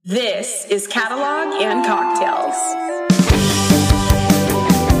This is Catalog and Cocktails.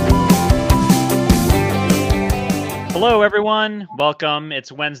 Hello, everyone. Welcome.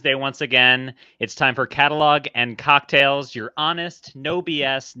 It's Wednesday once again. It's time for Catalog and Cocktails, your honest, no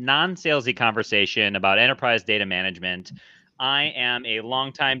BS, non-salesy conversation about enterprise data management. I am a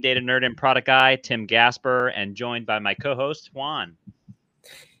longtime data nerd and product guy, Tim Gasper, and joined by my co-host, Juan.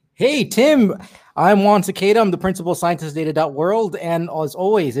 Hey, Tim. I'm Juan Cicada. I'm the principal scientist at Data.World. And as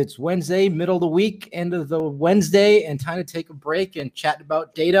always, it's Wednesday, middle of the week, end of the Wednesday, and time to take a break and chat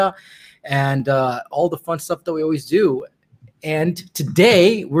about data and all the fun stuff that we always do. And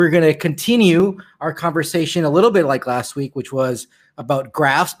today, we're going to continue our conversation a little bit like last week, which was about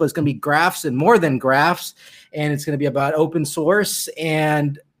graphs, but it's going to be graphs and more than graphs. And it's going to be about open source.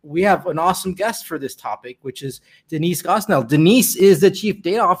 And we have an awesome guest for this topic, which is Denise Gosnell. Denise is the Chief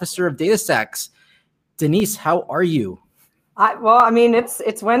Data Officer of DataStax. Denise, how are you?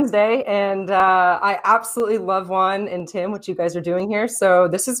 It's Wednesday, and I absolutely love Juan and Tim, what you guys are doing here. So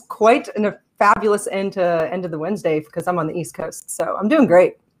this is quite a fabulous end of the Wednesday because I'm on the East Coast. So I'm doing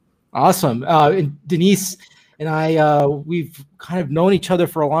great. Awesome. And Denise and I, we've kind of known each other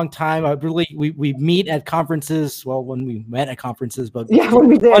for a long time. We meet at conferences. Well, when we met at conferences, but yeah, when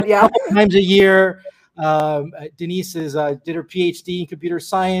we did, yeah, times a year. Denise did her PhD in computer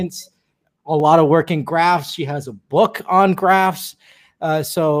science. A lot of work in graphs. She has a book on graphs.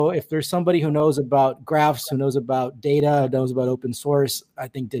 So if there's somebody who knows about graphs, who knows about data, knows about open source, I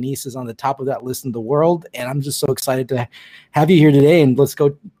think Denise is on the top of that list in the world. And I'm just so excited to have you here today. And let's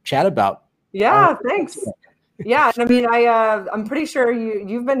go chat about. Yeah, thanks. Yeah, and I mean, I'm pretty sure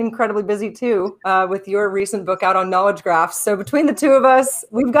you've been incredibly busy too with your recent book out on knowledge graphs. So between the two of us,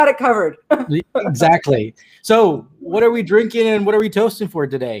 we've got it covered. Exactly. So what are we drinking and what are we toasting for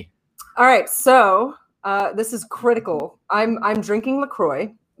today? All right, so this is critical. I'm drinking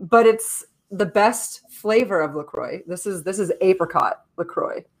LaCroix, but it's the best flavor of LaCroix. This is apricot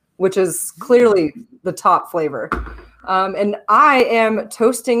LaCroix, which is clearly the top flavor. And I am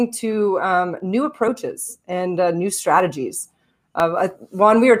toasting to new approaches and new strategies.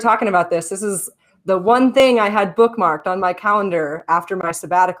 Juan, we were talking about this. This is the one thing I had bookmarked on my calendar after my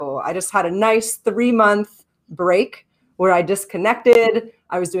sabbatical. I just had a nice 3-month break where I disconnected.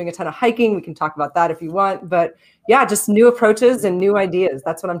 I was doing a ton of hiking. We can talk about that if you want. But yeah, just new approaches and new ideas.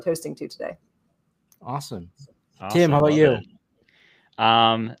 That's what I'm toasting to today. Awesome. Tim, how about you?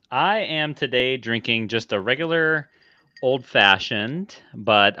 I am today drinking just a regular old-fashioned,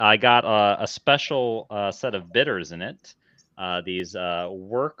 but I got a special set of bitters in it. These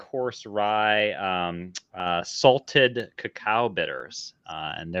Workhorse Rye salted cacao bitters,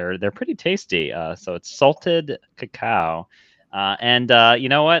 and they're pretty tasty. So it's salted cacao. And you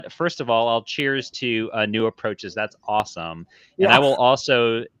know what? First of all, I'll cheers to new approaches. That's awesome. Yeah. And I will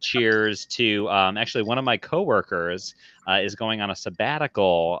also cheers to actually one of my coworkers is going on a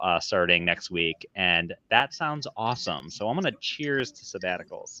sabbatical starting next week. And that sounds awesome. So I'm going to cheers to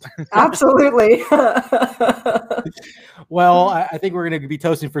sabbaticals. Absolutely. Well, I think we're going to be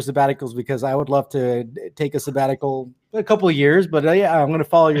toasting for sabbaticals because I would love to take a sabbatical a couple of years, but yeah, I'm going to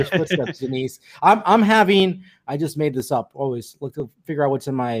follow your footsteps, Denise. I just made this up. Always look to figure out what's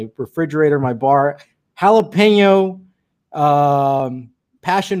in my refrigerator, my bar. Jalapeno,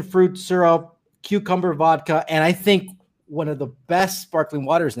 passion fruit syrup, cucumber vodka, and I think one of the best sparkling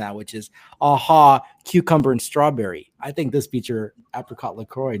waters now, which is AHA cucumber and strawberry. I think this beats your apricot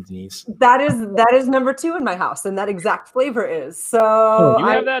LaCroix, Denise. That is number 2 in my house, and that exact flavor is. So you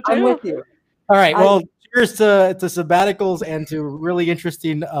have that too? I'm with you. All right. Well, cheers to sabbaticals and to really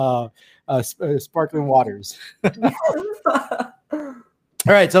interesting sparkling waters. All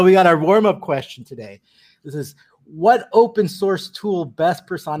right. So we got our warm-up question today. This is, what open source tool best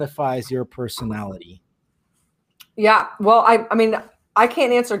personifies your personality? Yeah. Well, I mean, I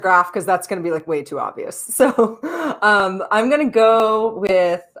can't answer graph because that's going to be like way too obvious. So I'm going to go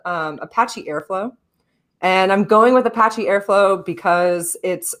with Apache Airflow. And I'm going with Apache Airflow because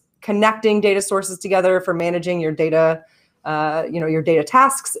it's connecting data sources together for managing your data, your data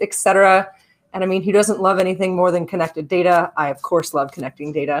tasks, etc. And I mean, who doesn't love anything more than connected data? I, of course, love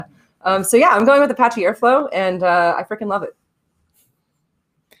connecting data. So yeah, I'm going with Apache Airflow, and I freaking love it.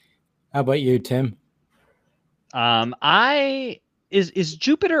 How about you, Tim? Is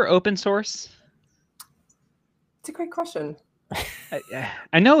Jupyter open source? It's a great question.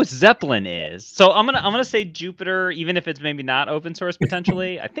 I know Zeppelin is, so I'm gonna say Jupyter, even if it's maybe not open source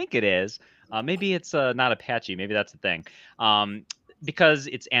potentially. I think it is. Maybe it's not Apache. Maybe that's the thing. Because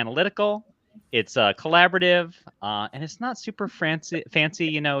it's analytical, it's collaborative, and it's not super fancy.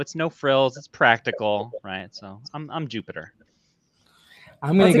 You know, it's no frills. It's practical, right? So I'm Jupyter.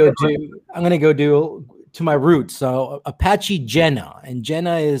 I'm gonna go to my roots. So Apache Jenna, and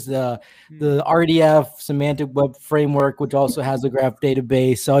Jenna is the RDF semantic web framework, which also has the graph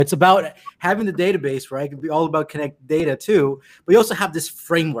database. So it's about having the database, right? It could be all about connect data too, but you also have this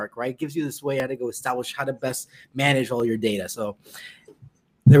framework, right? It gives you this way how to go establish how to best manage all your data. So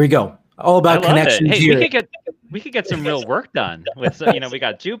there we go. All about connections. Hey, here. we could get some real work done with some, we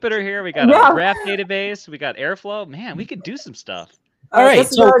got Jupyter here, we got a graph database, we got Airflow. Man, we could do some stuff. All right,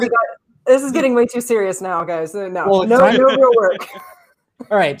 this is getting way too serious now, guys. No real work.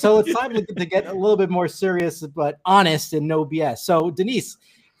 All right, so it's time to get a little bit more serious, but honest and no BS. So Denise,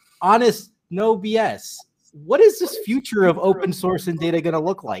 honest, no BS. What is this future of open source and data going to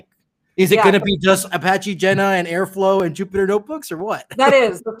look like? Is it going to be just Apache Jenna and Airflow and Jupyter Notebooks, or what? That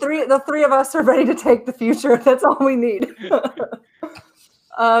is the three of us are ready to take the future. That's all we need.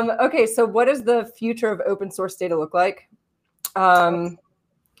 Okay, so what does the future of open source data look like?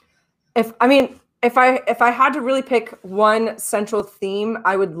 If I had to really pick one central theme,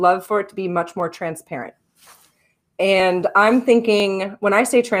 I would love for it to be much more transparent. And I'm thinking, when I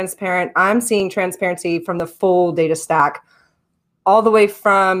say transparent, I'm seeing transparency from the full data stack, all the way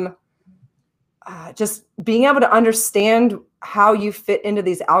from just being able to understand how you fit into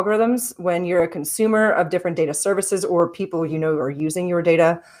these algorithms when you're a consumer of different data services or people are using your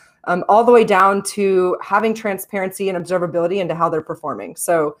data, all the way down to having transparency and observability into how they're performing.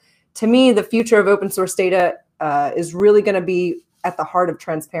 So to me, the future of open source data is really going to be at the heart of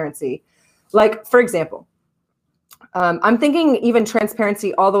transparency. Like, for example, I'm thinking even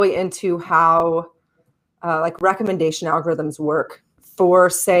transparency all the way into how like recommendation algorithms work for,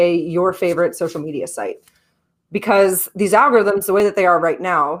 say, your favorite social media site. Because these algorithms, the way that they are right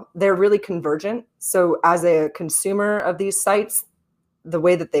now, they're really convergent. So as a consumer of these sites, the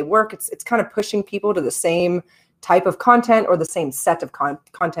way that they work, it's kind of pushing people to the same type of content or the same set of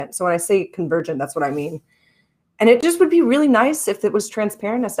content. So when I say convergent, that's what I mean. And it just would be really nice if it was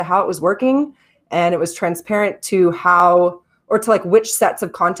transparent as to how it was working, and it was transparent to how, or to like which sets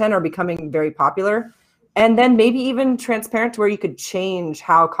of content are becoming very popular. And then maybe even transparent to where you could change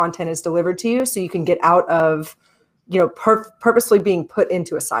how content is delivered to you, so you can get out of, purposely being put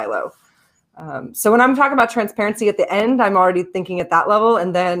into a silo. So when I'm talking about transparency at the end, I'm already thinking at that level.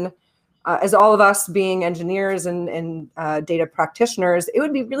 And then as all of us being engineers and data practitioners, it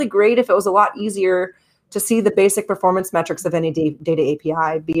would be really great if it was a lot easier to see the basic performance metrics of any data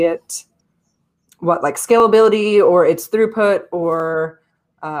API, be it like scalability or its throughput or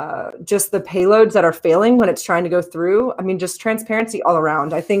just the payloads that are failing when it's trying to go through. I mean, just transparency all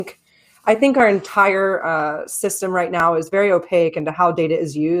around. I think our entire system right now is very opaque into how data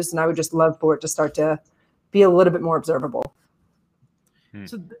is used, and I would just love for it to start to be a little bit more observable.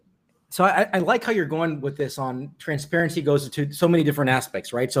 So I like how you're going with this on transparency goes into so many different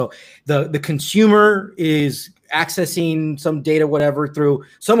aspects, right? So the consumer is accessing some data, whatever, through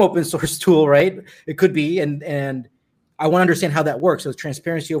some open source tool, right? It could be, and I want to understand how that works. So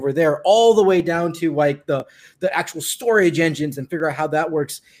transparency over there, all the way down to like the actual storage engines, and figure out how that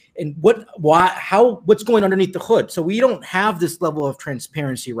works and what's going underneath the hood. So we don't have this level of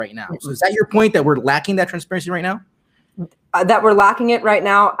transparency right now. So is that your point, that we're lacking that transparency right now? That we're lacking it right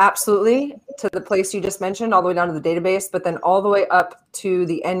now, absolutely, to the place you just mentioned, all the way down to the database, but then all the way up to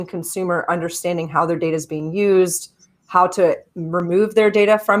the end consumer understanding how their data is being used, how to remove their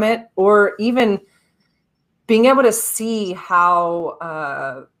data from it, or even being able to see how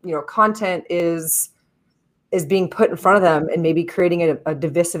content is being put in front of them, and maybe creating a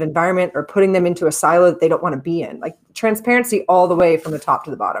divisive environment or putting them into a silo that they don't want to be in. Like transparency all the way from the top to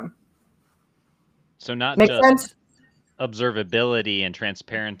the bottom. So not Make just sense? Observability and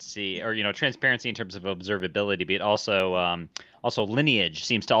transparency, or transparency in terms of observability, but also lineage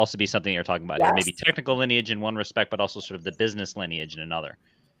seems to also be something you're talking about. Yes. Maybe technical lineage in one respect, but also sort of the business lineage in another.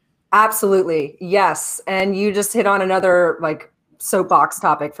 Absolutely, yes. And you just hit on another like soapbox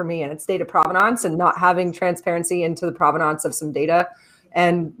topic for me, and it's data provenance and not having transparency into the provenance of some data.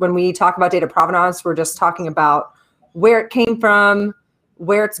 And when we talk about data provenance, we're just talking about where it came from,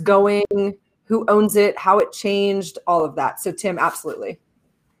 where it's going, who owns it, how it changed, all of that. So Tim, absolutely.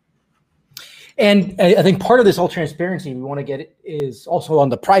 And I think part of this whole transparency we want to get is also on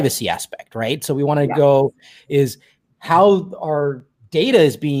the privacy aspect, right? So we want to go is how our data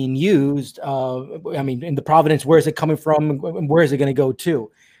is being used. In the provenance, where is it coming from, and where is it going to go to?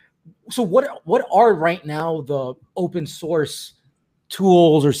 So what are right now the open source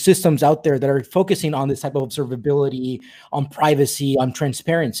tools or systems out there that are focusing on this type of observability, on privacy, on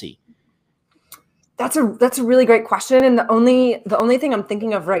transparency? That's a really great question. And the only thing I'm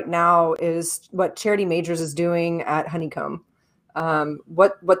thinking of right now is what Charity Majors is doing at Honeycomb.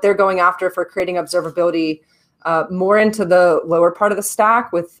 what they're going after for creating observability more into the lower part of the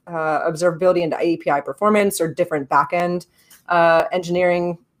stack with observability into API performance or different backend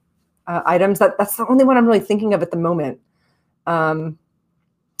engineering items. That's the only one I'm really thinking of at the moment. On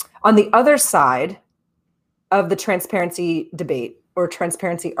the other side of the transparency debate or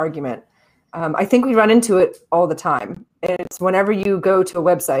transparency argument, I think we run into it all the time. It's whenever you go to a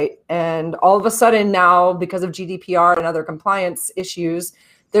website and all of a sudden now, because of GDPR and other compliance issues,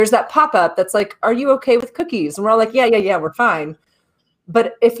 there's that pop-up that's like, are you okay with cookies? And we're all like, yeah, we're fine.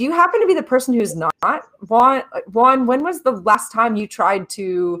 But if you happen to be the person who's not, Juan, when was the last time you tried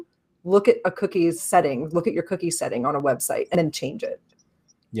to look at a cookies setting, look at your cookie setting on a website and then change it?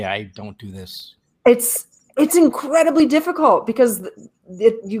 Yeah, I don't do this. It's incredibly difficult because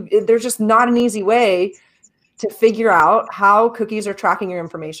there's just not an easy way to figure out how cookies are tracking your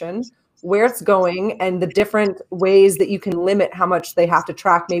information, where it's going, and the different ways that you can limit how much they have to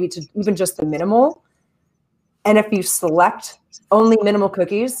track, maybe to even just the minimal. And if you select only minimal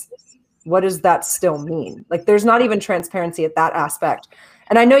cookies, what does that still mean? Like, there's not even transparency at that aspect.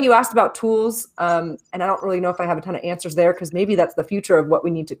 And I know you asked about tools, and I don't really know if I have a ton of answers there, because maybe that's the future of what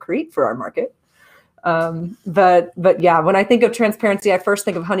we need to create for our market. But yeah, when I think of transparency, I first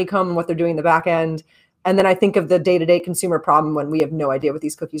think of Honeycomb and what they're doing in the back end. And then I think of the day-to-day consumer problem when we have no idea what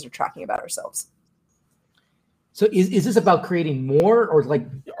these cookies are tracking about ourselves. So is this about creating more, or like,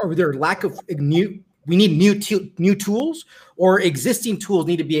 are there lack of we need new tools, or existing tools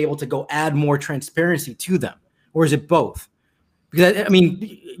need to be able to go add more transparency to them? Or is it both? Because I mean,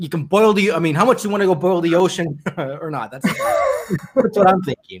 you can boil how much do you want to go boil the ocean or not? That's what I'm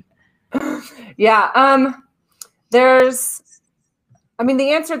thinking. Yeah.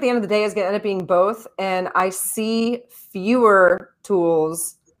 The answer at the end of the day is going to end up being both. And I see fewer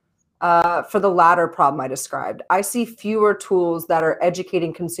tools for the latter problem I described. I see fewer tools that are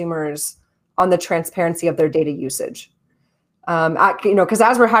educating consumers on the transparency of their data usage. Because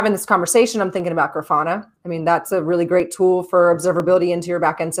as we're having this conversation, I'm thinking about Grafana. I mean, that's a really great tool for observability into your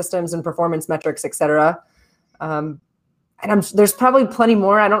backend systems and performance metrics, et cetera. There's probably plenty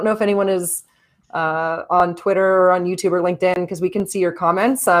more. I don't know if anyone is on Twitter or on YouTube or LinkedIn, because we can see your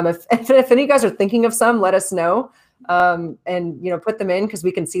comments. If any of you guys are thinking of some, let us know, and put them in, because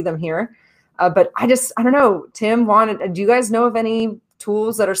we can see them here. But I don't know, Tim, Juan, do you guys know of any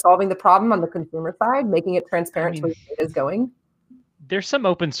tools that are solving the problem on the consumer side, making it transparent to where your data is going? There's some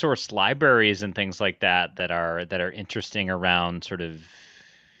open source libraries and things like that that are interesting around sort of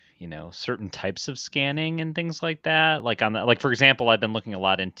certain types of scanning and things like that. Like for example, I've been looking a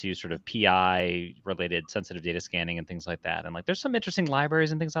lot into sort of PI related sensitive data scanning and things like that. And like, there's some interesting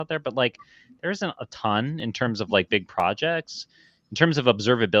libraries and things out there, but like, there isn't a ton in terms of like big projects. In terms of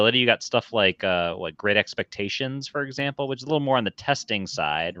observability, you got stuff like Great Expectations, for example, which is a little more on the testing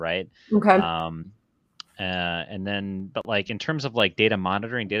side, right? Okay. And then, but like in terms of like data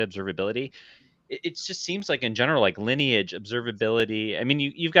monitoring, data observability, it just seems like in general, like Lineage, observability. I mean,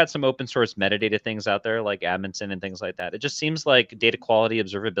 you've got some open source metadata things out there like Adminson and things like that. It just seems like data quality,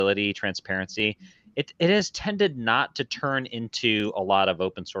 observability, transparency, it has tended not to turn into a lot of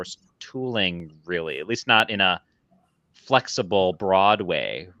open source tooling, really, at least not in a flexible, broad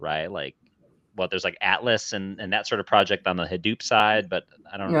way, right? Like, there's like Atlas and that sort of project on the Hadoop side, but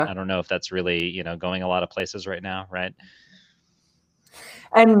I don't know if that's really, going a lot of places right now, right?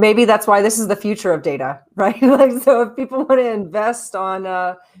 And maybe that's why this is the future of data, right? Like, so if people want to invest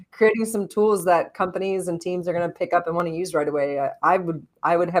on creating some tools that companies and teams are going to pick up and want to use right away, I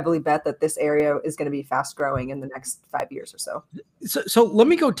would heavily bet that this area is going to be fast growing in the next 5 years or so. So let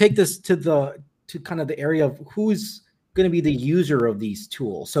me go take this to kind of the area of who's going to be the user of these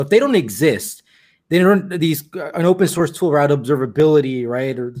tools. So if they don't exist, an open source tool around observability,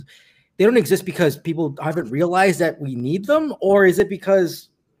 right? Or they don't exist because people haven't realized that we need them, or is it because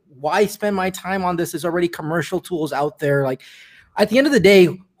why spend my time on this? There's already commercial tools out there. Like, at the end of the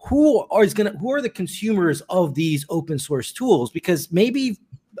day, who are the consumers of these open source tools? Because maybe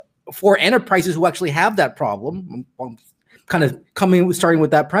for enterprises who actually have that problem, I'm kind of starting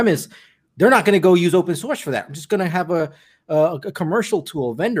with that premise, they're not going to go use open source for that. I'm just going to have a commercial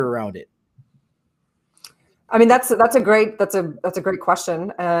tool vendor around it. I mean, that's a great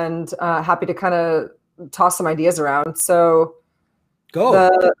question, and happy to kind of toss some ideas around. So, go.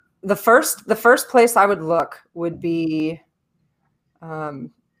 The first place I would look would be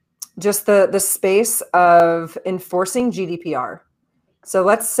just the space of enforcing GDPR. So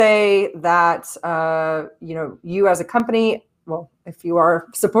let's say that you as a company, well, if you are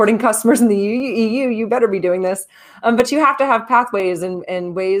supporting customers in the EU, you better be doing this. But you have to have pathways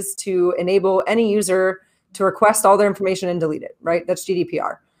and ways to enable any user to request all their information and delete it, right? That's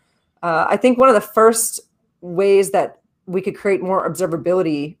GDPR. I think one of the first ways that we could create more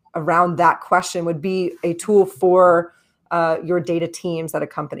observability around that question would be a tool for your data teams at a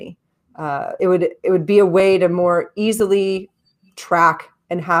company. It would be a way to more easily track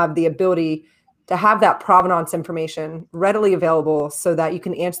and have the ability to have that provenance information readily available so that you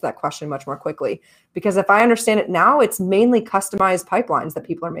can answer that question much more quickly. Because if I understand it now, it's mainly customized pipelines that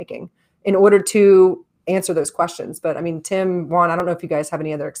people are making in order to answer those questions. But I mean, Tim, Juan, I don't know if you guys have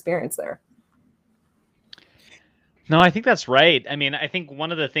any other experience there. No, I think that's right. I mean, I think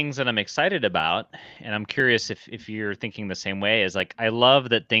one of the things that I'm excited about, and I'm curious if you're thinking the same way, is like I love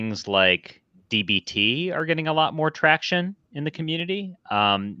that things like DBT are getting a lot more traction in the community,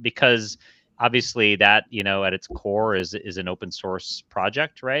 because obviously that, at its core is an open source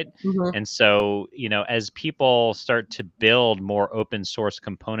project, right? Mm-hmm. And so, as people start to build more open source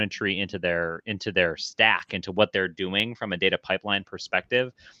componentry into their stack, into what they're doing from a data pipeline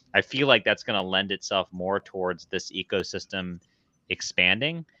perspective, I feel like that's going to lend itself more towards this ecosystem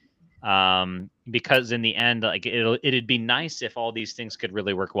expanding. Because in the end, like it'd be nice if all these things could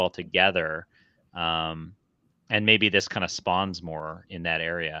really work well together. And maybe this kind of spawns more in that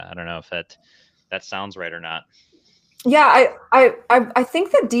area. I don't know if that sounds right or not. Yeah, I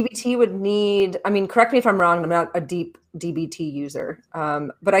think that DBT would need, I mean, correct me if I'm wrong, I'm not a deep DBT user,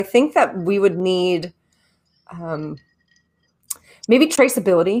 but I think that we would need maybe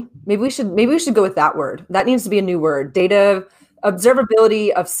traceability. Maybe we should go with that word. That needs to be a new word. Data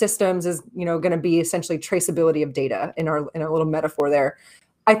observability of systems is, going to be essentially traceability of data in a little metaphor there.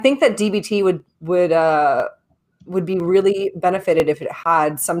 I think that DBT would be really benefited if it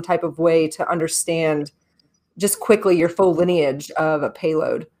had some type of way to understand just quickly your full lineage of a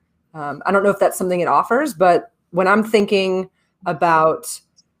payload. I don't know if that's something it offers, but when I'm thinking about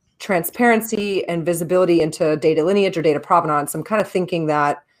transparency and visibility into data lineage or data provenance, I'm kind of thinking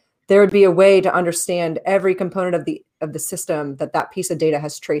that there would be a way to understand every component of the system that piece of data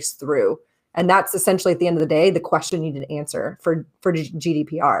has traced through. And that's essentially, at the end of the day, the question you need to answer for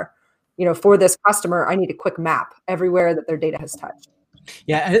GDPR. For this customer, I need a quick map everywhere that their data has touched.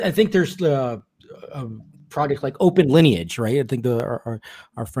 Yeah, I think there's a project like Open Lineage, right? I think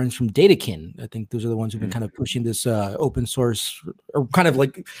our friends from Datakin, I think those are the ones who've been kind of pushing this open source, or kind of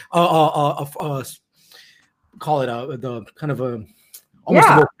like call it the kind of a almost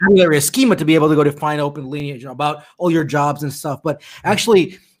a vocabulary, a schema to be able to go to find Open Lineage about all your jobs and stuff. But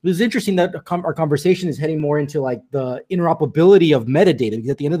actually, it was interesting that our conversation is heading more into like the interoperability of metadata,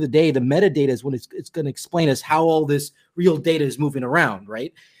 because at the end of the day, the metadata is when it's going to explain us how all this real data is moving around,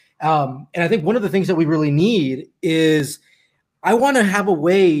 right? And I think one of the things that we really need is, I want to have a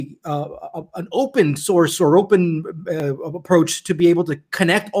way, an open source or open approach to be able to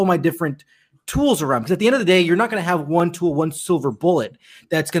connect all my different tools around. Because at the end of the day, you're not going to have one tool, one silver bullet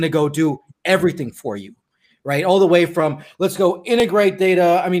that's going to go do everything for you. Right, all the way from let's go integrate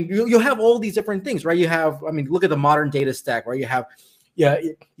data. I mean, you'll have all these different things, right? You have, I mean, look at the modern data stack, right? You have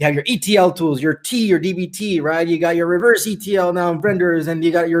your ETL tools, your DBT, right? You got your reverse ETL now vendors, and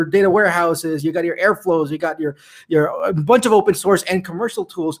you got your data warehouses, you got your Airflows, you got your a bunch of open source and commercial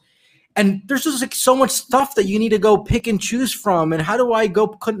tools. And there's just like so much stuff that you need to go pick and choose from. And how do I go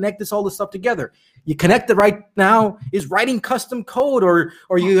connect all this stuff together? You connect it right now is writing custom code, or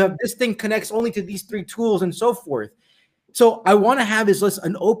you have this thing connects only to these 3 tools and so forth. So I want to have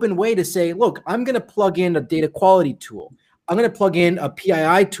an open way to say, look, I'm going to plug in a data quality tool. I'm going to plug in a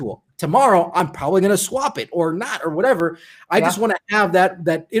PII tool. Tomorrow, I'm probably going to swap it or not, or whatever. I just want to have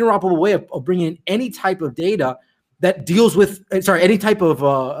that interoperable way of bringing in any type of data that deals with, any type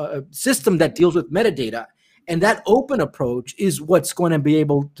of system that deals with metadata. And that open approach is what's going to be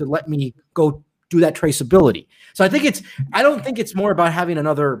able to let me go do that traceability. So I don't think it's more about having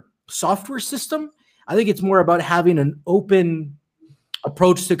another software system. I think it's more about having an open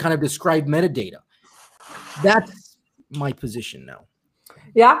approach to kind of describe metadata. That's my position now.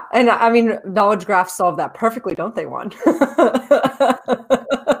 Yeah, and I mean, knowledge graphs solve that perfectly, don't they, Juan?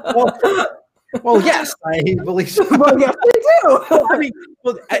 Well, yes, I believe so. Well, yes, they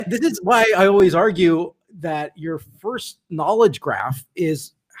do. This is why I always argue that your first knowledge graph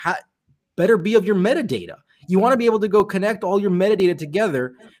better be of your metadata. You want to be able to go connect all your metadata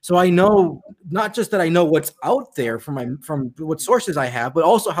together, so I know not just that I know what's out there from what sources I have, but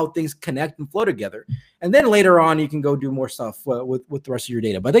also how things connect and flow together. And then later on, you can go do more stuff with the rest of your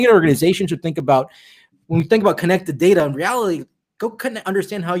data. But I think an organization should think about, when we think about connected data, in reality, go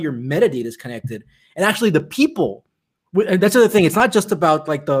understand how your metadata is connected, and actually the people And that's the other thing. It's not just about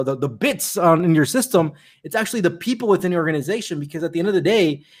like the bits in your system. It's actually the people within the organization, because at the end of the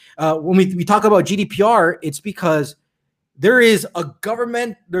day, when we talk about GDPR, it's because there is a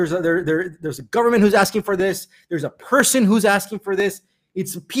government. There's a government who's asking for this. There's a person who's asking for this.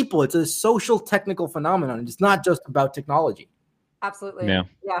 It's people. It's a social technical phenomenon. It's not just about technology. Absolutely. Yeah.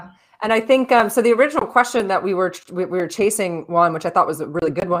 And I think so. The original question that we were chasing, one, which I thought was a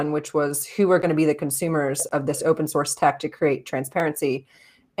really good one, which was who are going to be the consumers of this open source tech to create transparency,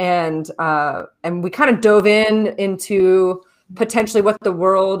 and we kind of dove into potentially what the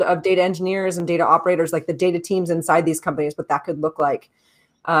world of data engineers and data operators, like the data teams inside these companies, what that could look like.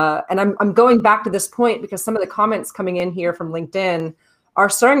 And I'm going back to this point because some of the comments coming in here from LinkedIn are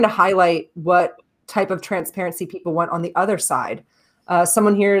starting to highlight what type of transparency people want on the other side.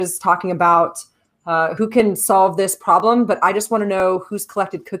 Someone here is talking about who can solve this problem, but I just want to know who's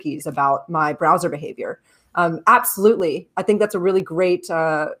collected cookies about my browser behavior. Absolutely. I think that's a really great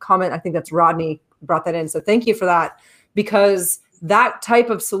comment. I think that's Rodney brought that in. So thank you for that, because that type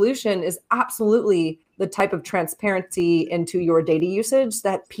of solution is absolutely the type of transparency into your data usage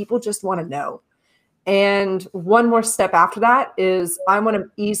that people just want to know. And one more step after that is I want to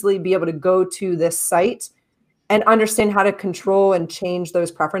easily be able to go to this site and understand how to control and change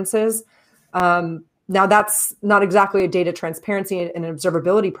those preferences. Now, that's not exactly a data transparency and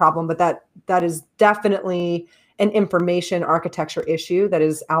observability problem, but that is definitely an information architecture issue that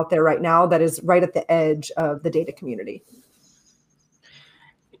is out there right now, that is right at the edge of the data community.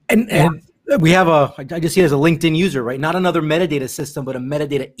 And we have I just see it as a LinkedIn user, right? Not another metadata system, but a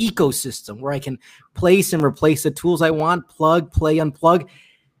metadata ecosystem where I can place and replace the tools I want, plug, play, unplug.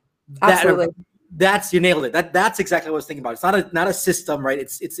 Absolutely. You nailed it. That's exactly what I was thinking about. It's not a system, right?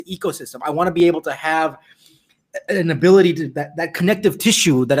 It's an ecosystem. I want to be able to have an ability to that connective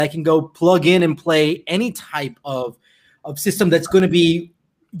tissue that I can go plug in and play any type of system that's going to be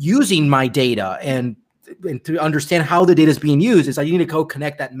using my data, and to understand how the data is being used is I need to go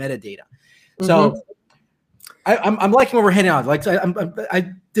connect that metadata. Mm-hmm. So I'm liking where we're heading on. Like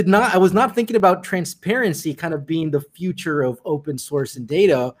I was not thinking about transparency kind of being the future of open source and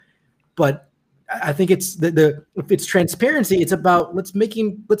data, but I think it's if it's transparency, it's about let's make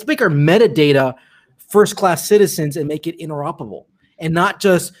our metadata first-class citizens and make it interoperable, and not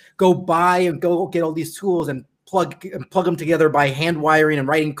just go buy and go get all these tools and plug them together by hand wiring and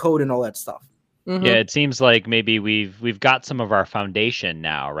writing code and all that stuff. Mm-hmm. Yeah, it seems like maybe we've got some of our foundation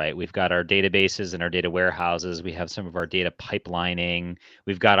now, right? We've got our databases and our data warehouses. We have some of our data pipelining.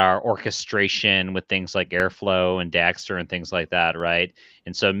 We've got our orchestration with things like Airflow and Dagster and things like that, right?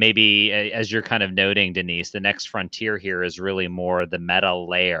 And so maybe, as you're kind of noting, Denise, the next frontier here is really more the meta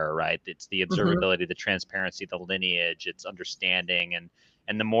layer, right? It's the observability, the transparency, the lineage, it's understanding.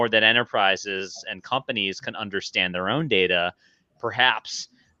 And the more that enterprises and companies can understand their own data, perhaps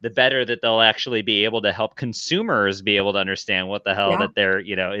the better that they'll actually be able to help consumers be able to understand what the hell that they're,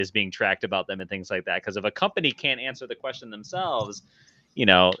 is being tracked about them and things like that. Because if a company can't answer the question themselves,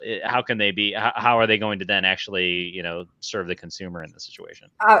 how can they be, how are they going to then actually, serve the consumer in this situation?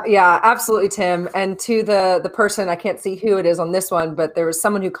 Yeah, absolutely, Tim. And to the person, I can't see who it is on this one, but there was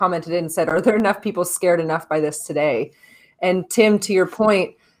someone who commented and said, are there enough people scared enough by this today? And Tim, to your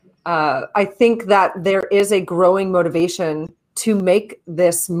point, I think that there is a growing motivation to make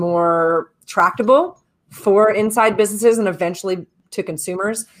this more tractable for inside businesses and eventually to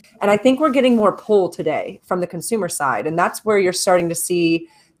consumers. And I think we're getting more pull today from the consumer side. And that's where you're starting to see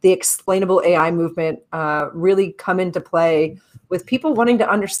the explainable AI movement really come into play, with people wanting to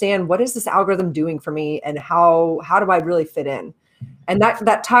understand, what is this algorithm doing for me and how do I really fit in? And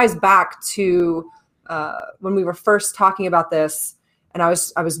that ties back to when we were first talking about this, and I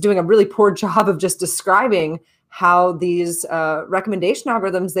was doing a really poor job of just describing how these recommendation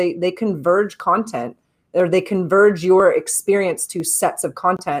algorithms, they converge content, or they converge your experience to sets of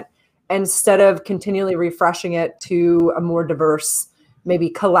content instead of continually refreshing it to a more diverse, maybe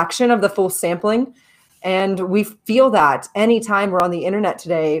collection of the full sampling. And we feel that anytime we're on the internet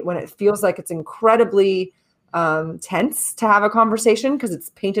today, when it feels like it's incredibly tense to have a conversation because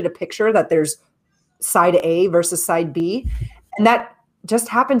it's painted a picture that there's side A versus side B. And that just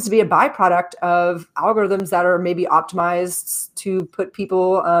happens to be a byproduct of algorithms that are maybe optimized to put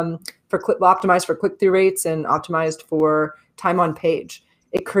people optimized for click-through rates and optimized for time on page.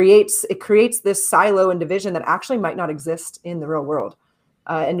 It creates this silo and division that actually might not exist in the real world,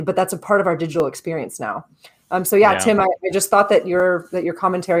 but that's a part of our digital experience now. Tim, I just thought that your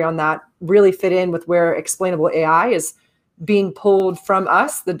commentary on that really fit in with where explainable AI is being pulled from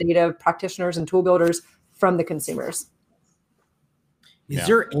us, the data practitioners and tool builders, from the consumers. Is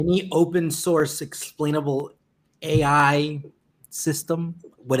there any open source explainable AI system,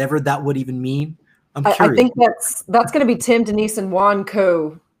 whatever that would even mean? I'm I curious. think that's going to be Tim, Denise, and Juan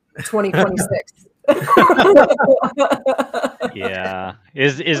Co. 2026. Yeah.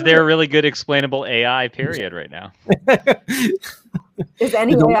 Is there a really good explainable AI period right now? Is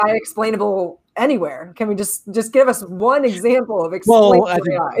any AI explainable anywhere? Can we just give us one example of explainable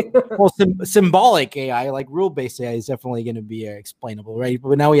AI? Well, symbolic AI, like rule-based AI, is definitely going to be explainable, right?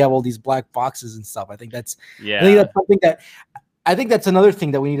 But now we have all these black boxes and stuff. I think that's something that I think that's another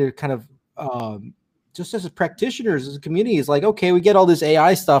thing that we need to kind of just as practitioners, as a community, is like, okay, we get all this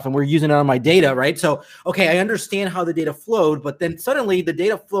AI stuff and we're using it on my data, right? So, okay, I understand how the data flowed, but then suddenly the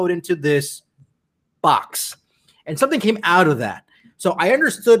data flowed into this box and something came out of that. So I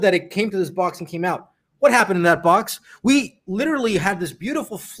understood that it came to this box and came out. What happened in that box? We literally had this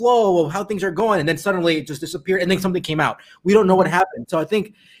beautiful flow of how things are going, and then suddenly it just disappeared, and then something came out. We don't know what happened. So I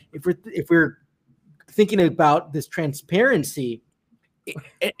think if we're thinking about this transparency,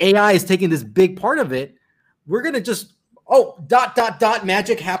 AI is taking this big part of it. We're gonna just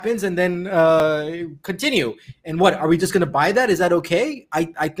magic happens and then continue. And what are we just gonna buy that? Is that okay?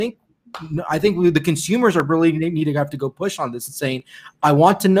 I think the consumers are really need to have to go push on this and saying, I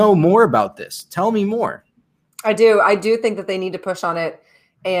want to know more about this. Tell me more. I do think that they need to push on it,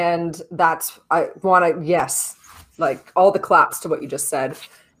 and yes, like all the claps to what you just said.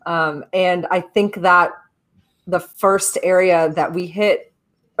 And I think that the first area that we hit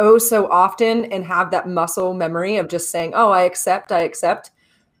so often and have that muscle memory of just saying, oh, I accept.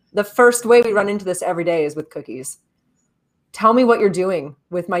 The first way we run into this every day is with cookies. Tell me what you're doing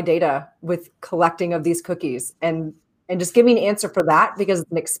with my data, with collecting of these cookies, and just give me an answer for that, because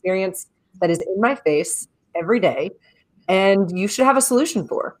it's an experience that is in my face every day, and you should have a solution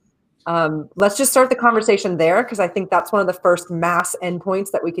for. Let's just start the conversation there, because I think that's one of the first mass endpoints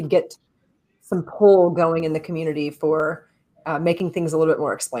that we could get some pull going in the community for making things a little bit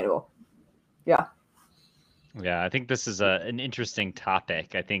more explainable. Yeah. Yeah, I think this is an interesting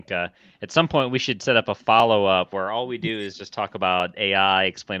topic. I think at some point we should set up a follow-up where all we do is just talk about AI,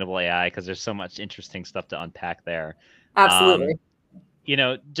 explainable AI, because there's so much interesting stuff to unpack there. Absolutely.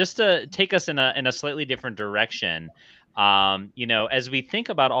 Just to take us in a slightly different direction, as we think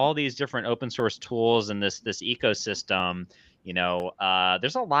about all these different open source tools and this ecosystem,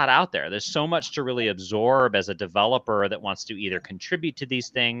 there's a lot out there. There's so much to really absorb as a developer that wants to either contribute to these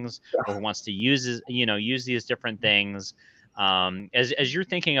things or wants to use these different things. As you're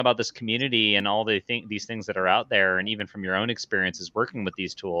thinking about this community and all these things that are out there, and even from your own experiences working with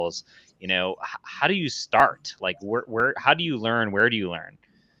these tools, how do you start? Like, how do you learn? Where do you learn?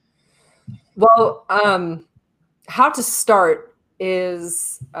 Well, how to start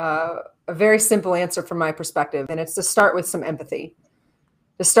is a very simple answer from my perspective, and it's to start with some empathy.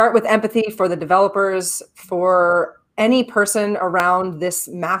 To start with empathy for the developers, for any person around this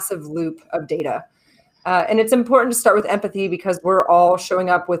massive loop of data. And it's important to start with empathy because we're all showing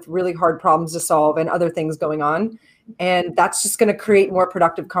up with really hard problems to solve and other things going on. And that's just going to create more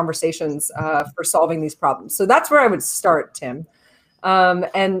productive conversations for solving these problems. So that's where I would start, Tim.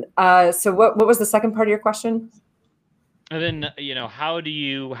 So what was the second part of your question? And then, how do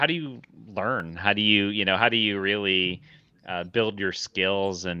you learn? How do you really build your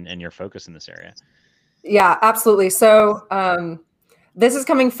skills and your focus in this area? Yeah, absolutely. So this is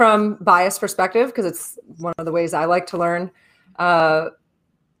coming from bias perspective because it's one of the ways I like to learn.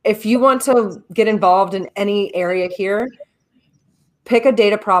 If you want to get involved in any area here, pick a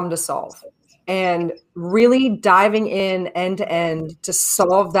data problem to solve. And really diving in end to end to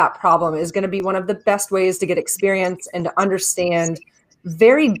solve that problem is going to be one of the best ways to get experience and to understand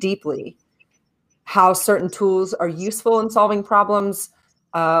very deeply how certain tools are useful in solving problems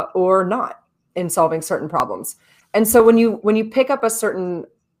or not in solving certain problems. And so when you pick up a certain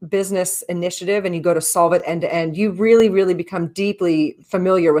business initiative and you go to solve it end to end, you really, really become deeply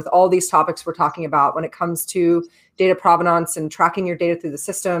familiar with all these topics we're talking about when it comes to data provenance and tracking your data through the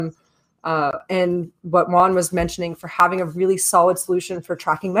system. And what Juan was mentioning for having a really solid solution for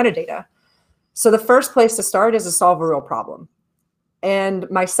tracking metadata. So the first place to start is to solve a real problem. And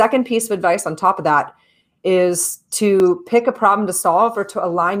my second piece of advice on top of that is to pick a problem to solve or to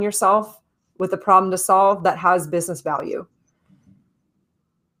align yourself with a problem to solve that has business value.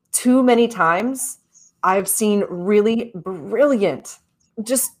 Too many times I've seen really brilliant,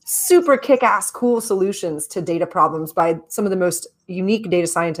 just super kick-ass cool solutions to data problems by some of the most unique data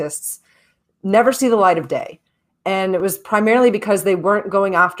scientists never see the light of day. And it was primarily because they weren't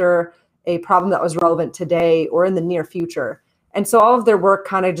going after a problem that was relevant today or in the near future. And so all of their work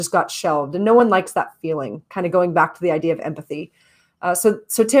kind of just got shelved, and no one likes that feeling, kind of going back to the idea of empathy. So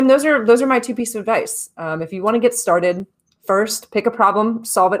Tim, those are my two pieces of advice. If you want to get started, first, pick a problem,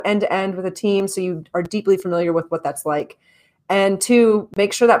 solve it end to end with a team so you are deeply familiar with what that's like. And two,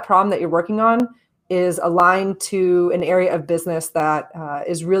 make sure that problem that you're working on is aligned to an area of business that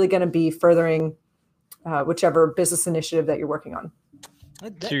is really going to be furthering whichever business initiative that you're working on.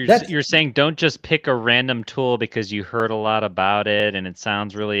 So you're saying don't just pick a random tool because you heard a lot about it and it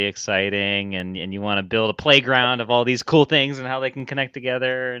sounds really exciting and you want to build a playground of all these cool things and how they can connect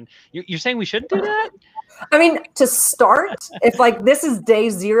together. And you're saying we shouldn't do that? I mean, to start, if like this is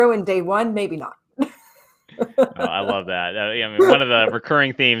day 0 and day 1, maybe not. Oh, I love that. I mean, one of the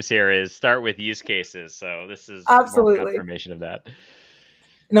recurring themes here is start with use cases. So this is absolutely more confirmation of that.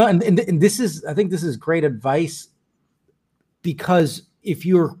 No, and this is, I think this is great advice, because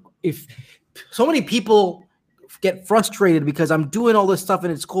if so many people get frustrated because I'm doing all this stuff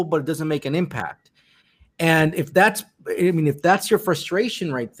and it's cool, but it doesn't make an impact. And if that's your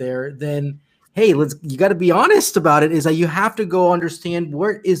frustration right there, then hey, you got to be honest about it, is that you have to go understand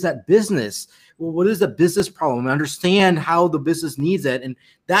where is that business. Well, what is the business problem? Understand how the business needs it. And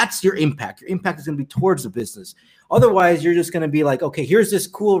that's your impact. Your impact is going to be towards the business. Otherwise, you're just going to be like, okay, here's this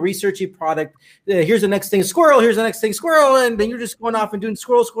cool researchy product. Here's the next thing, squirrel. Here's the next thing, squirrel. And then you're just going off and doing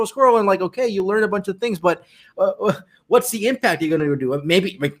squirrel. And like, okay, you learn a bunch of things, but what's the impact you're going to do?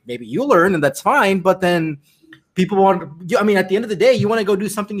 Maybe you learn and that's fine. But then people want, I mean, at the end of the day, you want to go do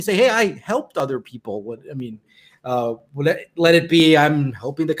something. You say, hey, I helped other people. Let it be I'm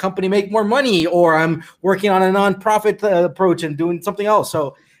helping the company make more money, or I'm working on a nonprofit approach and doing something else.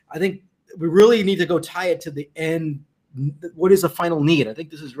 So I think we really need to go tie it to the end. What is the final need? I think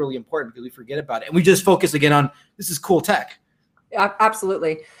this is really important because we forget about it. And we just focus again on this is cool tech.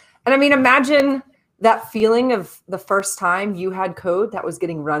 Absolutely. And I mean, imagine that feeling of the first time you had code that was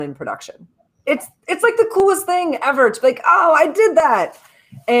getting run in production. It's like the coolest thing ever. It's like, oh, I did that.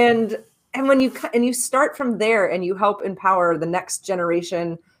 And when you start from there and you help empower the next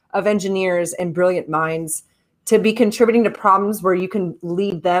generation of engineers and brilliant minds to be contributing to problems where you can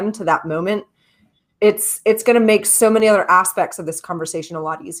lead them to that moment, it's going to make so many other aspects of this conversation a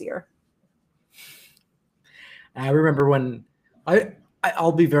lot easier. I remember when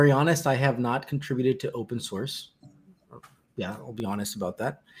I'll be very honest, I have not contributed to open source. Yeah, I'll be honest about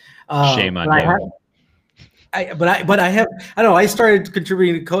that. Shame on you. I started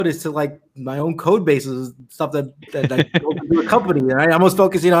contributing to code as to like my own code bases, stuff that I built into a company. Right? I'm almost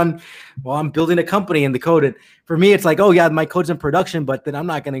focusing on, I'm building a company in the code. And for me, it's like, oh yeah, my code's in production, but then I'm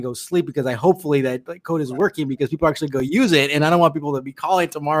not going to go sleep because hopefully that code is working because people actually go use it. And I don't want people to be calling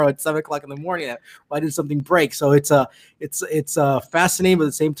tomorrow at 7:00 in the morning. Why did something break? So it's fascinating, but at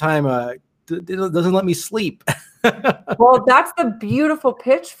the same time, it doesn't let me sleep. Well, that's the beautiful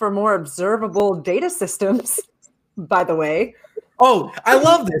pitch for more observable data systems, by the way. Oh, I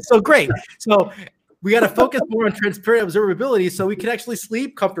love this. So great. So we got to focus more on transparent observability so we can actually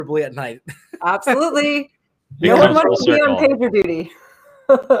sleep comfortably at night. Absolutely. No one wants to be on pager duty.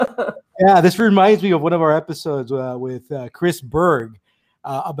 Yeah, this reminds me of one of our episodes with Chris Berg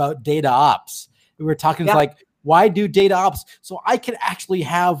about data ops. We were talking like, why do data ops? So I can actually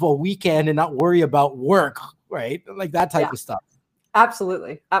have a weekend and not worry about work, right? Like that type of stuff.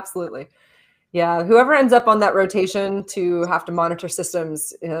 Absolutely. Absolutely. Yeah. Whoever ends up on that rotation to have to monitor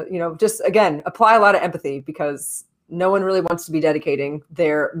systems, just again, apply a lot of empathy because no one really wants to be dedicating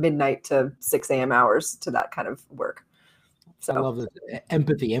their midnight to 6 a.m. hours to that kind of work. So I love this.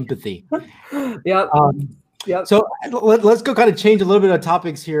 Empathy. Yep. Yep. So let's go kind of change a little bit of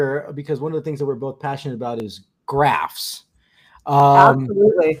topics here because one of the things that we're both passionate about is graphs.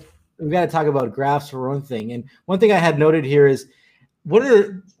 Absolutely. We've got to talk about graphs for one thing. And one thing I had noted here is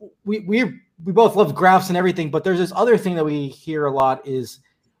we both love graphs and everything, but there's this other thing that we hear a lot is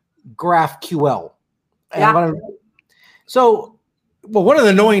GraphQL. And one of the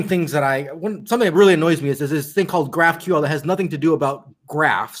annoying things something that really annoys me is there's this thing called GraphQL that has nothing to do about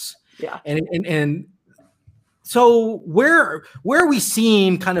graphs. Yeah. And so where are we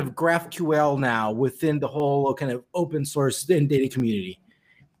seeing kind of GraphQL now within the whole kind of open source and data community?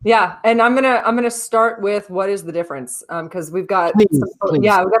 Yeah, and I'm gonna start with what is the difference because we've got we've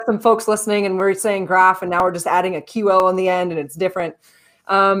got some folks listening and we're saying graph and now we're just adding a QL on the end and it's different.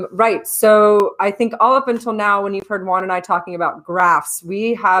 Right. So I think all up until now, when you've heard Juan and I talking about graphs,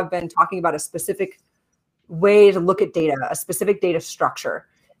 we have been talking about a specific way to look at data, a specific data structure.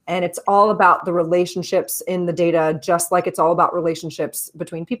 And it's all about the relationships in the data, just like it's all about relationships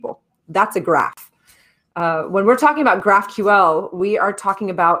between people. That's a graph. When we're talking about GraphQL, we are talking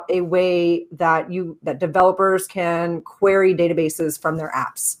about a way that developers can query databases from their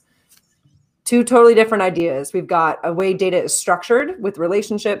apps Two totally different ideas. We've got a way data is structured with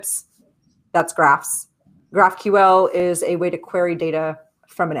relationships. That's graphs. GraphQL is a way to query data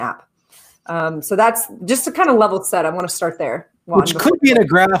from an app. So that's just to kind of level set. I want to start there. Juan, which could be in a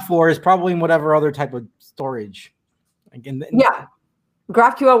graph or is probably in whatever other type of storage. Again, yeah.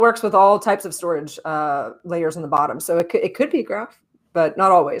 GraphQL works with all types of storage layers on the bottom. So it could be a graph, but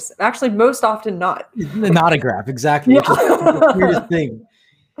not always. Actually, most often not. Not a graph, exactly. Yeah. Which is the weirdest thing.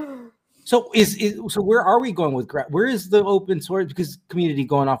 So so where are we going with graph? Where is the open source community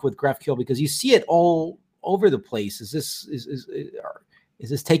going off with GraphQL? Because you see it all over the place. Is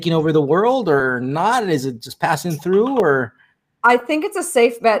this taking over the world or not? Is it just passing through or? I think it's a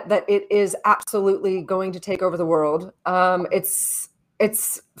safe bet that it is absolutely going to take over the world. I mean,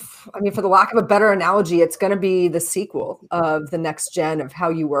 for the lack of a better analogy, it's going to be the sequel of the next gen of how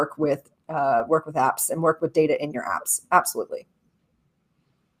you work with apps and work with data in your apps. Absolutely.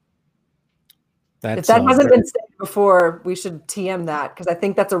 If that hasn't been said before, we should TM that because I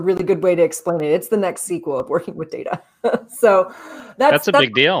think that's a really good way to explain it. It's the next sequel of working with data. So that's a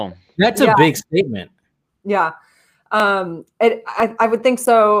big deal. That's a big statement. Yeah. I would think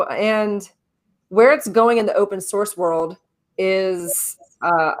so. And where it's going in the open source world is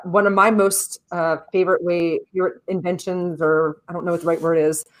one of my most favorite inventions, or I don't know what the right word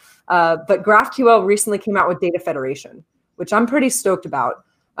is, but GraphQL recently came out with data federation, which I'm pretty stoked about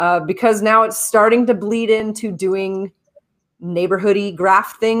because now it's starting to bleed into doing neighborhoody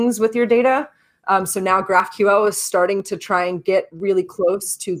graph things with your data. So now GraphQL is starting to try and get really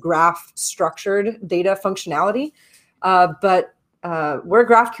close to graph structured data functionality. But where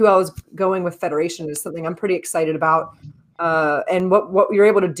GraphQL is going with federation is something I'm pretty excited about. And what you're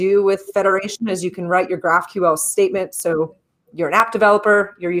able to do with federation is you can write your GraphQL statement. So you're an app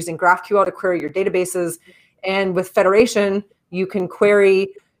developer, you're using GraphQL to query your databases. And with federation, you can query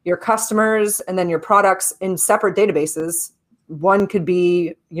your customers and then your products in separate databases. One could be,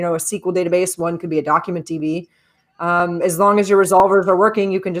 a SQL database. One could be a document DB. As long as your resolvers are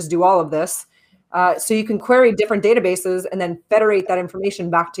working, you can just do all of this. So you can query different databases and then federate that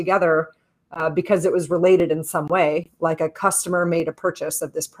information back together because it was related in some way, like a customer made a purchase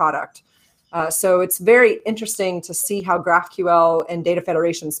of this product. So it's very interesting to see how GraphQL and data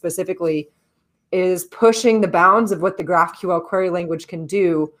federation specifically is pushing the bounds of what the GraphQL query language can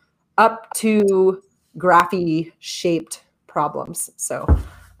do up to graphy shaped problems. So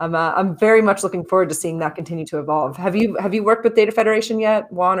I'm very much looking forward to seeing that continue to evolve. Have you worked with data federation yet,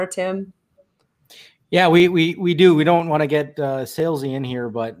 Juan or Tim? Yeah, we do. We don't want to get salesy in here,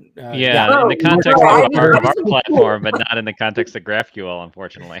 but in the context of our platform, but not in the context of GraphQL,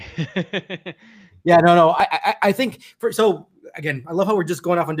 unfortunately. Yeah, no. I think so. Again, I love how we're just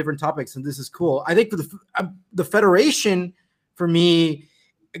going off on different topics, and this is cool. I think for the federation, for me,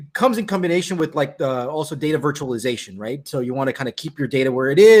 it comes in combination with also data virtualization, right? So you want to kind of keep your data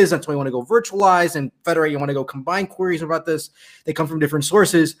where it is. That's why you want to go virtualize and federate. You want to go combine queries about this. They come from different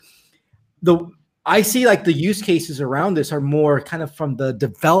sources. I see the use cases around this are more kind of from the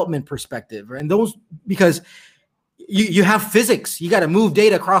development perspective, and those because you have physics, you got to move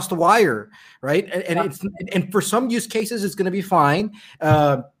data across the wire, right? And for some use cases, it's going to be fine.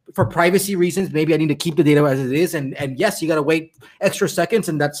 For privacy reasons, maybe I need to keep the data as it is, and yes, you got to wait extra seconds,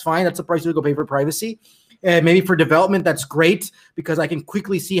 and that's fine. That's the price to go pay for privacy. And maybe for development, that's great because I can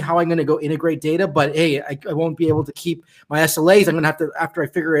quickly see how I'm going to go integrate data. But hey, I won't be able to keep my SLAs. I'm going to have to, after I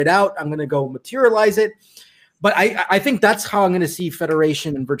figure it out, I'm going to go materialize it. But I think that's how I'm going to see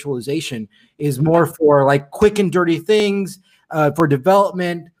federation and virtualization is more for quick and dirty things for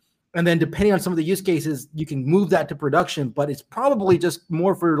development. And then depending on some of the use cases, you can move that to production. But it's probably just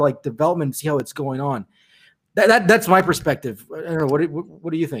more for development, see how it's going on. That's my perspective. I don't know. What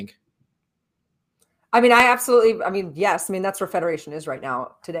do you think? Yes. That's where federation is right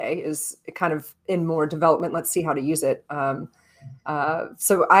now today, is kind of in more development. Let's see how to use it. Juan,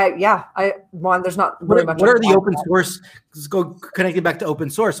 there's not very much. What are the open source? Let's go connect it back to open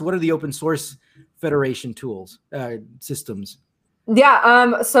source. What are the open source federation tools, systems?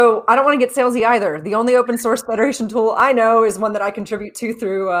 Yeah. So I don't want to get salesy either. The only open source federation tool I know is one that I contribute to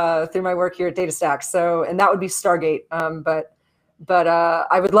through my work here at DataStax. So, and that would be Stargate. But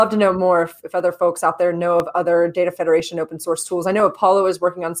I would love to know more if other folks out there know of other data federation open source tools. I know Apollo is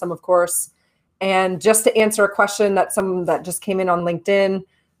working on some, of course. And just to answer a question that just came in on LinkedIn,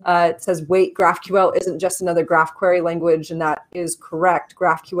 it says, wait, GraphQL isn't just another graph query language. And that is correct.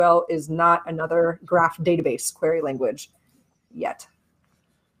 GraphQL is not another graph database query language yet.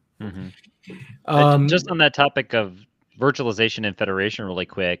 Mm-hmm. Just on that topic of virtualization and federation really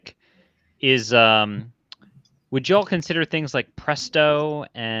quick, would you all consider things like Presto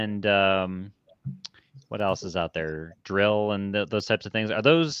and what else is out there? Drill and those types of things. Are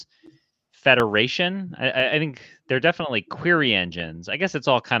those federation? I think they're definitely query engines. I guess it's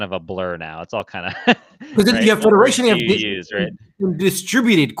all kind of a blur now. It's all kind of because right? you have federation, you have use, right?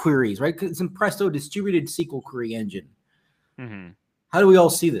 distributed queries, right? Because it's in Presto distributed SQL query engine. Mm-hmm. How do we all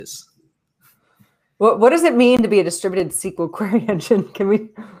see this? What does it mean to be a distributed SQL query engine? Can we?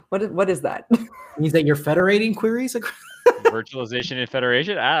 What is that? It means that you're federating queries. Virtualization and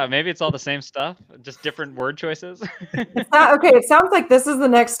federation. Maybe it's all the same stuff, just different word choices. Okay, it sounds like this is the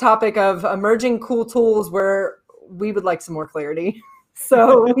next topic of emerging cool tools where we would like some more clarity.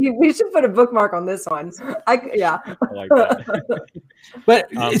 So we should put a bookmark on this one. Yeah. I like that. But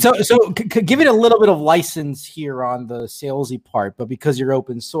give it a little bit of license here on the salesy part, but because you're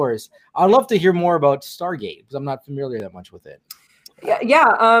open source, I'd love to hear more about Stargate because I'm not familiar that much with it.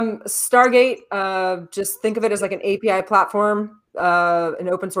 Yeah. Stargate, just think of it as like an API platform, an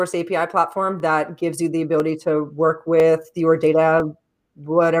open source API platform that gives you the ability to work with your data,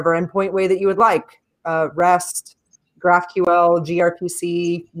 whatever endpoint way that you would like, REST, GraphQL,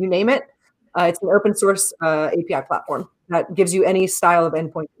 gRPC, you name it. It's an open source API platform that gives you any style of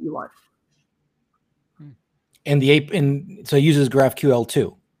endpoint that you want. And so it uses GraphQL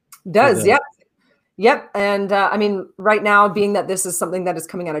too. Does, yep. Yep. And I mean, right now, being that this is something that is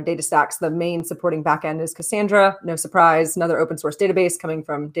coming out of DataStax, the main supporting backend is Cassandra. No surprise, another open source database coming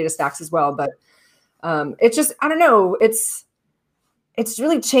from DataStax as well. But it's just, I don't know, it's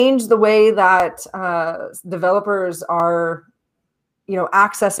really changed the way that developers are,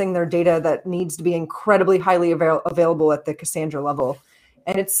 accessing their data that needs to be incredibly highly available at the Cassandra level.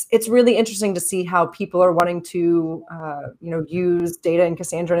 And it's really interesting to see how people are wanting to, use data in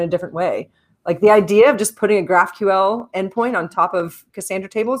Cassandra in a different way. Like the idea of just putting a GraphQL endpoint on top of Cassandra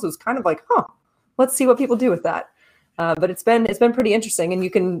tables was kind of like, let's see what people do with that. But it's been pretty interesting, and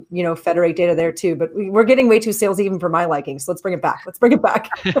you can federate data there too. But we're getting way too salesy even for my liking. So let's bring it back. Bring it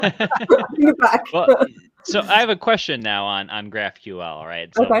back. Well, so I have a question now on GraphQL,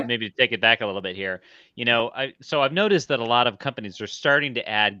 right? So okay. Maybe take it back a little bit here. I've noticed that a lot of companies are starting to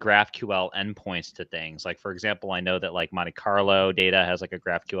add GraphQL endpoints to things. Like, for example, I know that like Monte Carlo data has like a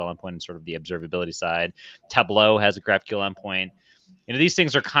GraphQL endpoint in sort of the observability side. Tableau has a GraphQL endpoint. These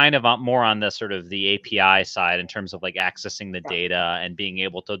things are kind of more on the sort of the API side in terms of like accessing the data and being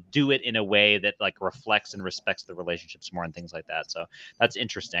able to do it in a way that like reflects and respects the relationships more and things like that. So that's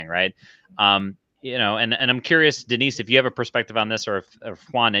interesting, right? And I'm curious, Denise, if you have a perspective on this, or if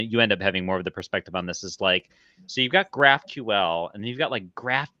Juan, you end up having more of the perspective on this, is like, so you've got GraphQL and then you've got like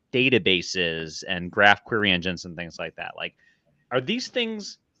graph databases and graph query engines and things like that. Like, are these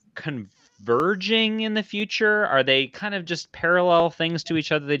things converging in the future? Are they kind of just parallel things to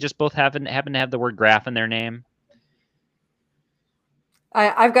each other? They just both happen to have the word graph in their name?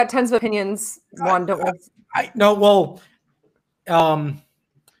 I've got tons of opinions. Juan, don't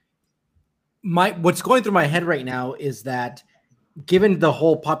what's going through my head right now is that given the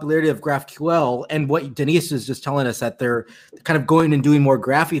whole popularity of GraphQL and what Denise is just telling us, that they're kind of going and doing more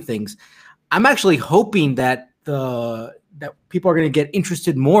graphy things, I'm actually hoping that that people are going to get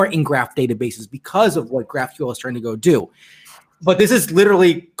interested more in graph databases because of what GraphQL is trying to go do. But this is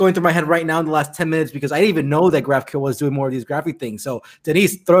literally going through my head right now in the last 10 minutes because I didn't even know that GraphQL was doing more of these graphy things. So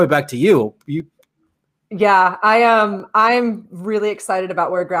Denise, throw it back to you. Yeah, I'm really excited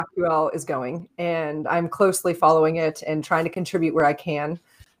about where GraphQL is going, and I'm closely following it and trying to contribute where I can.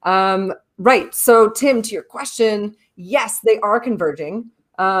 Right. So Tim, to your question, yes, they are converging.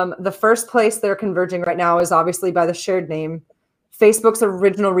 The first place they're converging right now is obviously by the shared name. Facebook's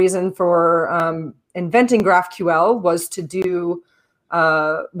original reason for inventing GraphQL was to do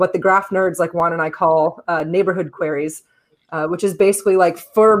what the graph nerds like Juan and I call neighborhood queries, which is basically like,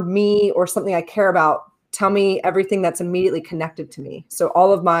 for me or something I care about, tell me everything that's immediately connected to me. So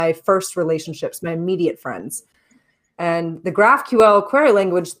all of my first relationships, my immediate friends. And the GraphQL query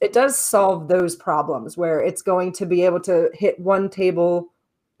language, it does solve those problems where it's going to be able to hit one table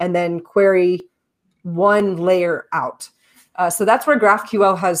and then query one layer out. So that's where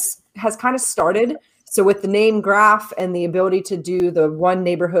GraphQL has kind of started. So with the name graph and the ability to do the one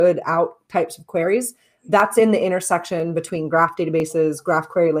neighborhood out types of queries, that's in the intersection between graph databases, graph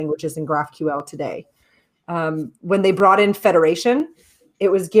query languages, and GraphQL today. When they brought in federation, it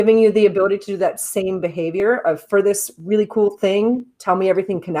was giving you the ability to do that same behavior of, for this really cool thing, tell me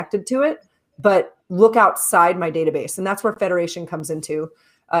everything connected to it, but look outside my database. And that's where federation comes into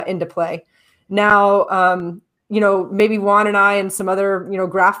play. Now, maybe Juan and I and some other,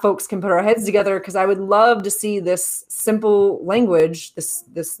 graph folks can put our heads together, because I would love to see this simple language,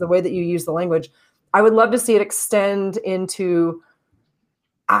 the way that you use the language, I would love to see it extend into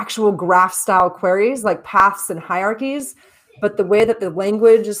actual graph style queries like paths and hierarchies. But the way that the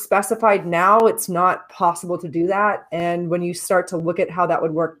language is specified now, it's not possible to do that. And when you start to look at how that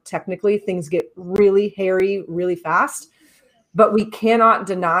would work technically, things get really hairy really fast. But we cannot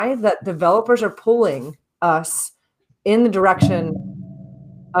deny that developers are pulling us in the direction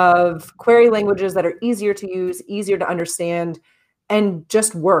of query languages that are easier to use, easier to understand, and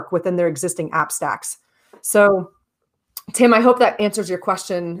just work within their existing app stacks. So Tim, I hope that answers your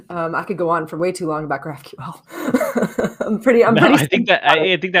question. I could go on for way too long about GraphQL.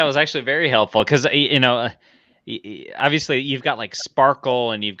 I think that was actually very helpful because obviously you've got like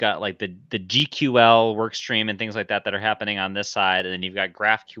Sparkle and you've got like the GQL work stream and things like that are happening on this side, and then you've got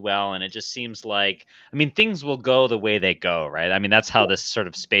GraphQL, and it just seems like, I mean, things will go the way they go, right? I mean, that's how this sort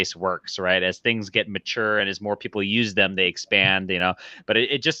of space works, right? As things get mature and as more people use them, they expand, but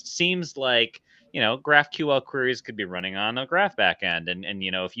it just seems like, GraphQL queries could be running on a Graph backend. And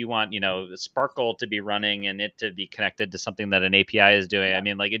if you want, Sparkle to be running and it to be connected to something that an API is doing, I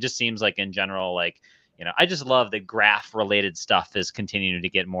mean, like, it just seems like in general, like, I just love that graph related stuff is continuing to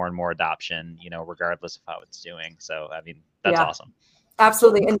get more and more adoption, regardless of how it's doing. So, I mean, that's awesome.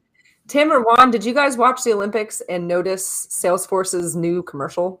 Absolutely. And Tim or Juan, did you guys watch the Olympics and notice Salesforce's new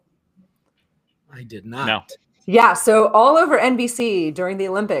commercial? I did not. No. Yeah, so all over NBC during the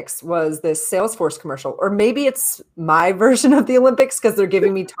Olympics was this Salesforce commercial, or maybe it's my version of the Olympics because they're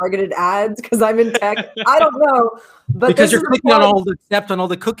giving me targeted ads because I'm in tech. I don't know, but because you're clicking on all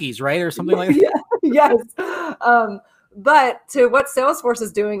the cookies, right, or something like that. Yes. But to what Salesforce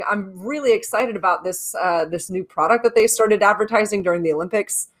is doing, I'm really excited about this new product that they started advertising during the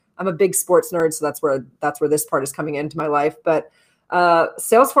Olympics. I'm a big sports nerd, so that's where this part is coming into my life, but.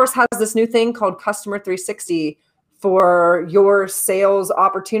 Salesforce has this new thing called Customer 360 for your sales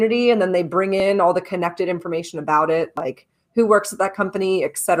opportunity. And then they bring in all the connected information about it, like who works at that company,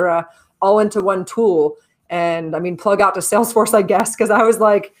 et cetera, all into one tool. And I mean, plug out to Salesforce, I guess, because I was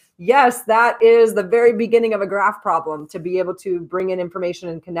like, yes, that is the very beginning of a graph problem, to be able to bring in information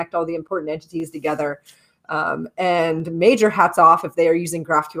and connect all the important entities together. And major hats off if they are using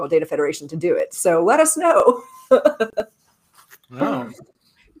GraphQL Data Federation to do it. So let us know. Wow.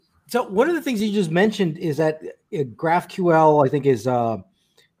 So one of the things you just mentioned is that GraphQL, I think, is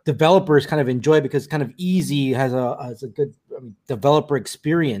developers kind of enjoy because it's kind of easy, has a good developer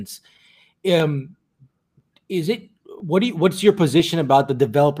experience. What's your position about the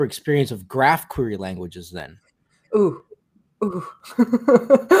developer experience of graph query languages then? Ooh.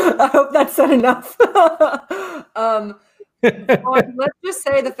 I hope that said enough. Let's just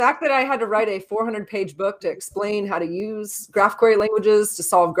say the fact that I had to write a 400-page book to explain how to use graph query languages to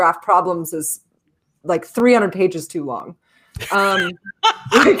solve graph problems is like 300 pages too long. That's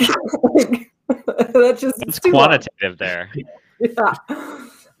quantitative long. There. Yeah.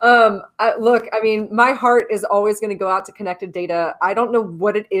 I mean, my heart is always going to go out to connected data. I don't know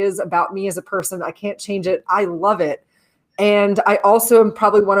what it is about me as a person. I can't change it. I love it. And I also am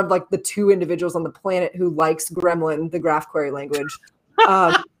probably one of like the 2 individuals on the planet who likes Gremlin, the graph query language.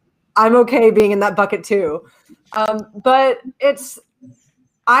 I'm okay being in that bucket too. But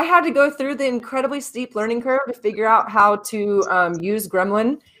I had to go through the incredibly steep learning curve to figure out how to use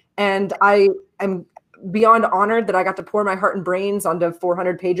Gremlin. And I am beyond honored that I got to pour my heart and brains onto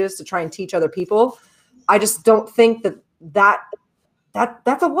 400 pages to try and teach other people. I just don't think that's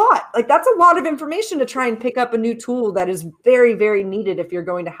a lot. Like, that's a lot of information to try and pick up a new tool that is very, very needed if you're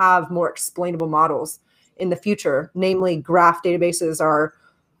going to have more explainable models in the future. Namely, graph databases are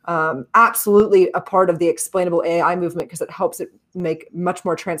absolutely a part of the explainable AI movement because it helps it make much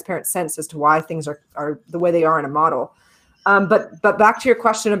more transparent sense as to why things are the way they are in a model. But back to your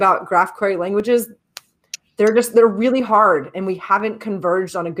question about graph query languages, they're really hard, and we haven't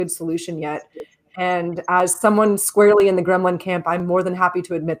converged on a good solution yet. And as someone squarely in the Gremlin camp, I'm more than happy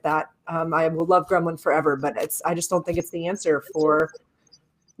to admit that. I will love Gremlin forever, but I just don't think it's the answer for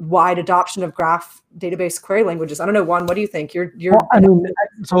wide adoption of graph database query languages. I don't know, Juan, what do you think?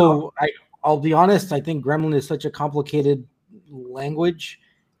 I'll be honest. I think Gremlin is such a complicated language.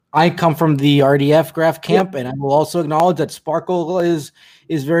 I come from the RDF graph camp, and I will also acknowledge that Sparkle is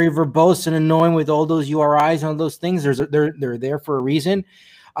very verbose and annoying with all those URIs and all those things. They're there for a reason.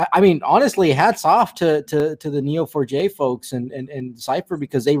 I mean, honestly, hats off to the Neo4j folks and Cypher,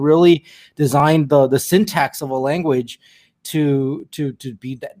 because they really designed the syntax of a language to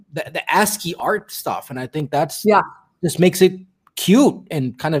be the ASCII art stuff, and I think just makes it cute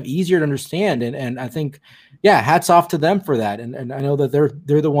and kind of easier to understand. And I think, hats off to them for that. And I know that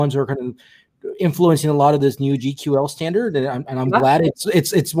they're the ones who are kind of influencing a lot of this new GQL standard, and I'm Yeah. glad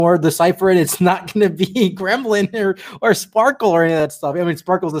it's more Decipher, and it's not going to be Gremlin or Sparkle or any of that stuff. I mean,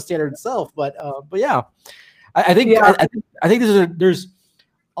 Sparkle's the standard itself, but yeah, I think Yeah. I think there's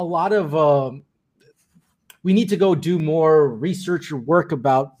a lot of we need to go do more research or work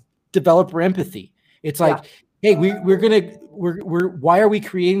about developer empathy. It's like, hey, we're why are we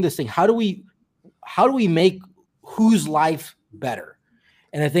creating this thing? How do we make whose life better?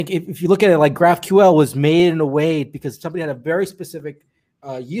 And I think if you look at it, like GraphQL was made in a way because somebody had a very specific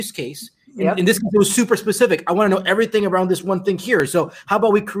use case. In this case, it was super specific. I want to know everything around this one thing here. So how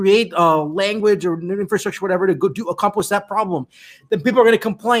about we create a language or infrastructure, whatever, to go accomplish that problem? Then people are going to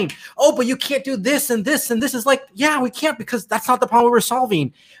complain. Oh, but you can't do this and this and this. Is like, yeah, we can't because that's not the problem we're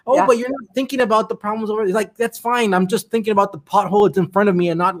solving. Oh, but you're not thinking about the problems over. Like, that's fine. I'm just thinking about the pothole that's in front of me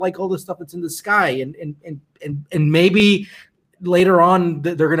and not like all the stuff that's in the sky. And maybe later on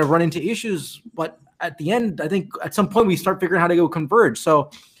they're going to run into issues, but at the end, I think at some point we start figuring out how to go converge.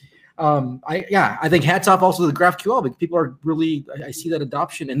 So I think hats off also to the GraphQL, because people are really, I see that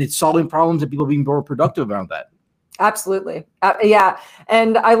adoption and it's solving problems and people being more productive around that. Absolutely. Yeah.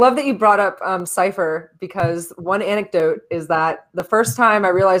 And I love that you brought up Cypher, because one anecdote is that the first time I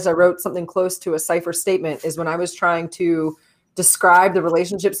realized I wrote something close to a Cypher statement is when I was trying to describe the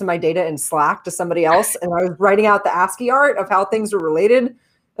relationships in my data in Slack to somebody else. And I was writing out the ASCII art of how things were related.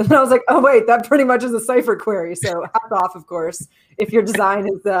 And then I was like, oh, wait, that pretty much is a Cypher query. So hats off, of course, if your design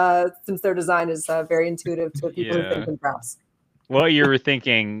is, since their design is very intuitive to people who think in graphs. What you were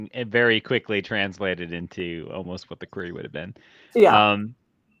thinking, it very quickly translated into almost what the query would have been. Yeah.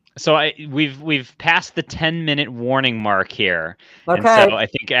 So we've passed the 10-minute warning mark here. Okay. And so I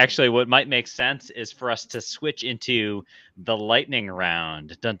think actually what might make sense is for us to switch into the lightning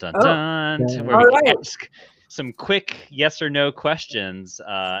round. Dun, dun, dun. Where we can ask some quick yes or no questions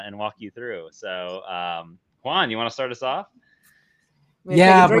and walk you through. So Juan, you want to start us off?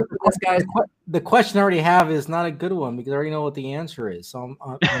 Yeah, but the question I already have is not a good one because I already know what the answer is. So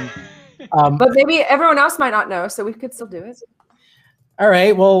but maybe everyone else might not know, so we could still do it. All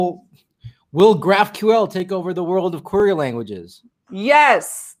right. Well, will GraphQL take over the world of query languages?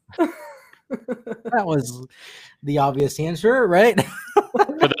 Yes. That was the obvious answer, right?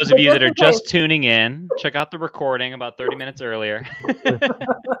 For those of you that are just tuning in, check out the recording about 30 minutes earlier.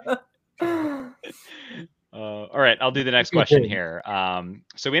 All right, I'll do the next question here.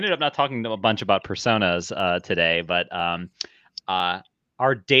 So we ended up not talking a bunch about personas today, but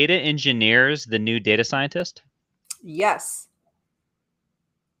are data engineers the new data scientist? Yes.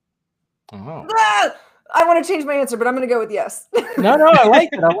 Oh. I want to change my answer, but I'm going to go with yes. No, I like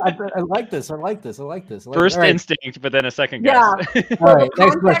it. I like this. I like this. First instinct, but then a second guess. Yeah. All right, the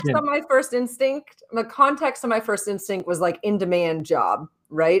context of my first instinct, was like in demand job,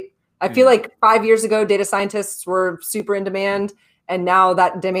 right? I feel like 5 years ago, data scientists were super in demand, and now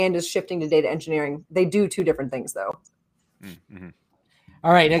that demand is shifting to data engineering. They do two different things, though. Mm-hmm.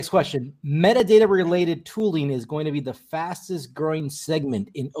 All right, next question. Metadata-related tooling is going to be the fastest growing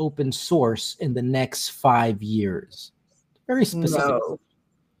segment in open source in the next 5 years. Very specific.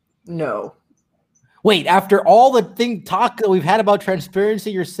 No. Wait, after all the talk that we've had about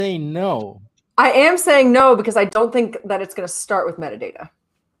transparency, you're saying no? I am saying no because I don't think that it's going to start with metadata.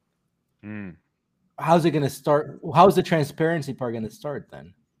 How's it going to start? How's the transparency part going to start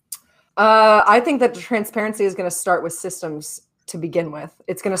then? I think that the transparency is going to start with systems to begin with.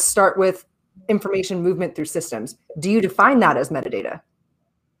 It's going to start with information movement through systems. Do you define that as metadata?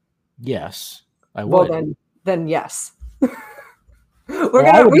 Yes, I would. Well, then yes.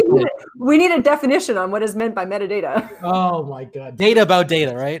 We need a definition on what is meant by metadata. Oh my God. Data about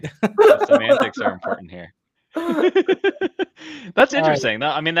data, right? Semantics are important here. That's interesting.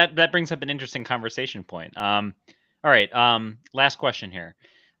 Right. I mean, that brings up an interesting conversation point. All right. Last question here.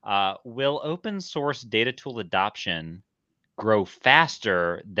 Will open source data tool adoption grow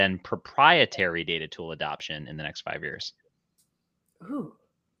faster than proprietary data tool adoption in the next 5 years? Ooh.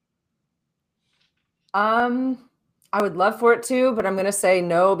 I would love for it to, but I'm going to say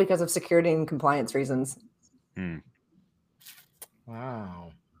no because of security and compliance reasons.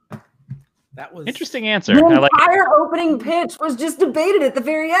 Wow. That was interesting answer. The entire opening pitch was just debated at the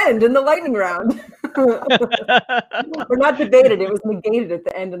very end in the lightning round. Or not debated, it was negated at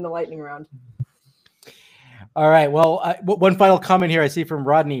the end in the lightning round. All right. Well, one final comment here I see from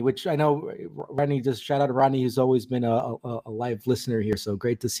Rodney, which I know Rodney, just shout out to Rodney, who's always been a live listener here. So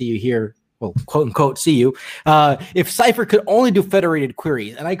great to see you here. Well, quote unquote, see you. If Cypher could only do federated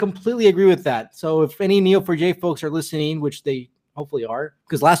queries, and I completely agree with that. So if any Neo4j folks are listening, which they hopefully are,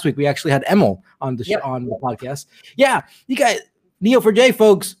 because last week we actually had Emil on the on the podcast. Yeah, you guys, Neo4j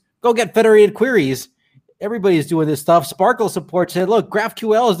folks, go get federated queries. Everybody's doing this stuff. Sparkle supports it. Look,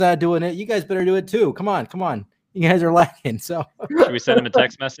 GraphQL is not doing it. You guys better do it too. Come on. You guys are lacking. So should we send him a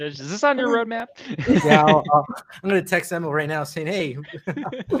text message? Is this on your roadmap? Yeah, I'm going to text Emil right now saying, hey.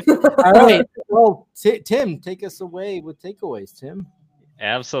 All right. Well, Tim, take us away with takeaways, Tim.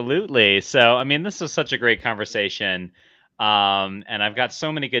 Absolutely. So, I mean, this was such a great conversation. And I've got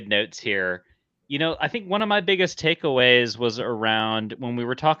so many good notes here. You know, I think one of my biggest takeaways was around when we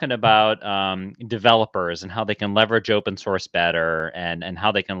were talking about developers and how they can leverage open source better and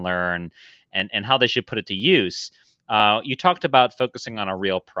how they can learn and how they should put it to use. You talked about focusing on a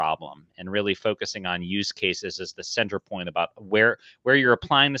real problem and really focusing on use cases as the center point about where you're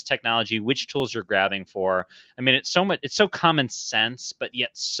applying this technology, which tools you're grabbing for. I mean, it's so common sense, but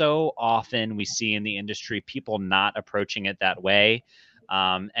yet so often we see in the industry people not approaching it that way.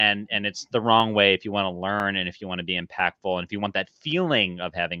 And it's the wrong way if you want to learn and if you want to be impactful and if you want that feeling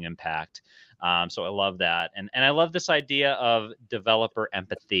of having impact. So I love that. And I love this idea of developer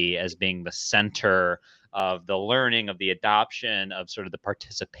empathy as being the center of the learning, of the adoption, of sort of the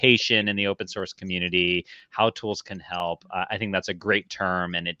participation in the open source community, how tools can help. I think that's a great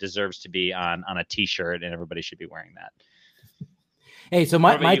term and it deserves to be on a t-shirt and everybody should be wearing that. Hey, so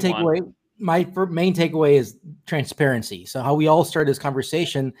my takeaway, my main takeaway is transparency. So how we all start this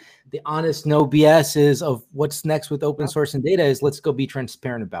conversation, the honest, no BS is of what's next with open source and data is let's go be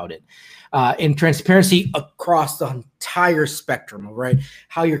transparent about it. And transparency across the entire spectrum, right?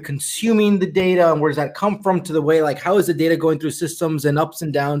 How you're consuming the data and where does that come from to the way, like how is the data going through systems and ups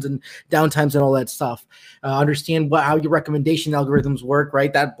and downs and downtimes and all that stuff. Understand how your recommendation algorithms work,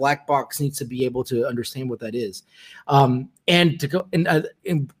 right? That black box needs to be able to understand what that is. And to go in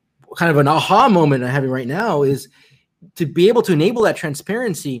kind of an aha moment I'm having right now is to be able to enable that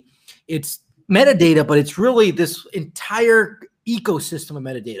transparency. It's metadata, but it's really this entire ecosystem of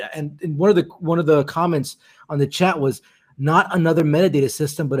metadata. And one of the comments on the chat was not another metadata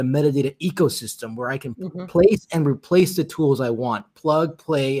system, but a metadata ecosystem where I can place and replace the tools I want, plug,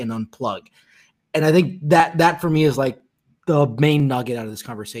 play, and unplug. And I think that for me is like the main nugget out of this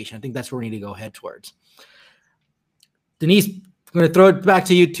conversation. I think that's where we need to go head towards. Denise, I'm going to throw it back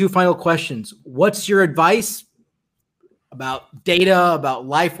to you. 2 final questions. What's your advice about data, about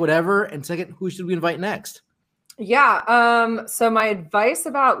life, whatever? And second, who should we invite next? Yeah. So my advice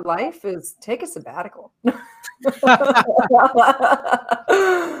about life is take a sabbatical. Well,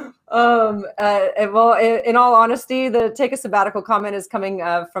 in all honesty, the take a sabbatical comment is coming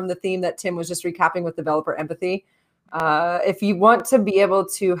from the theme that Tim was just recapping with developer empathy. If you want to be able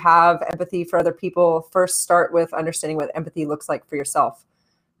to have empathy for other people, first start with understanding what empathy looks like for yourself.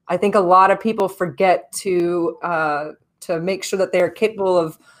 I think a lot of people forget to make sure that they are capable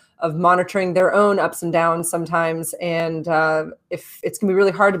of monitoring their own ups and downs sometimes. And if it's gonna be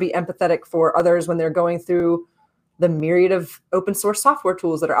really hard to be empathetic for others when they're going through the myriad of open source software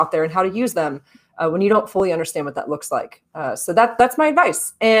tools that are out there and how to use them when you don't fully understand what that looks like. So that's my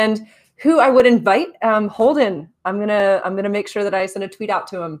advice. And who I would invite, Holden. I'm gonna make sure that I send a tweet out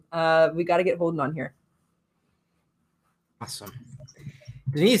to him. We got to get Holden on here. Awesome.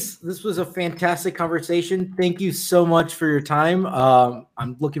 Denise, this was a fantastic conversation. Thank you so much for your time.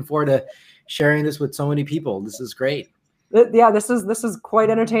 I'm looking forward to sharing this with so many people. This is great. Yeah, this is quite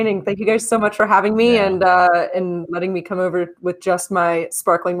entertaining. Thank you guys so much for having me and letting me come over with just my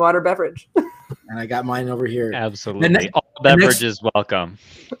sparkling water beverage. And I got mine over here. Absolutely. All beverages welcome.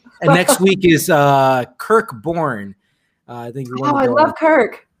 And next week is Kirk Bourne. I think. I love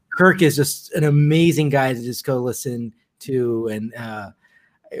Kirk. Kirk is just an amazing guy to just go listen to, and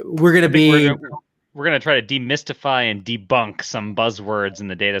we're gonna try to demystify and debunk some buzzwords in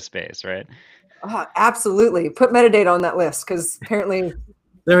the data space, right? Absolutely. Put metadata on that list because apparently.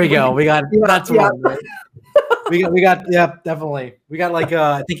 There we go. We got that's one. Right? we got definitely. We got like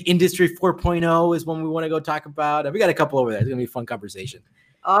I think Industry 4.0 is one we want to go talk about. We got a couple over there. It's gonna be a fun conversation.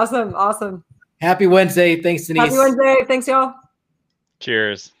 Awesome. Happy Wednesday. Thanks, Denise. Happy Wednesday. Thanks, y'all.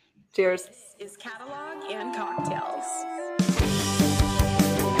 Cheers. Cheers. This is Catalog and Cocktails.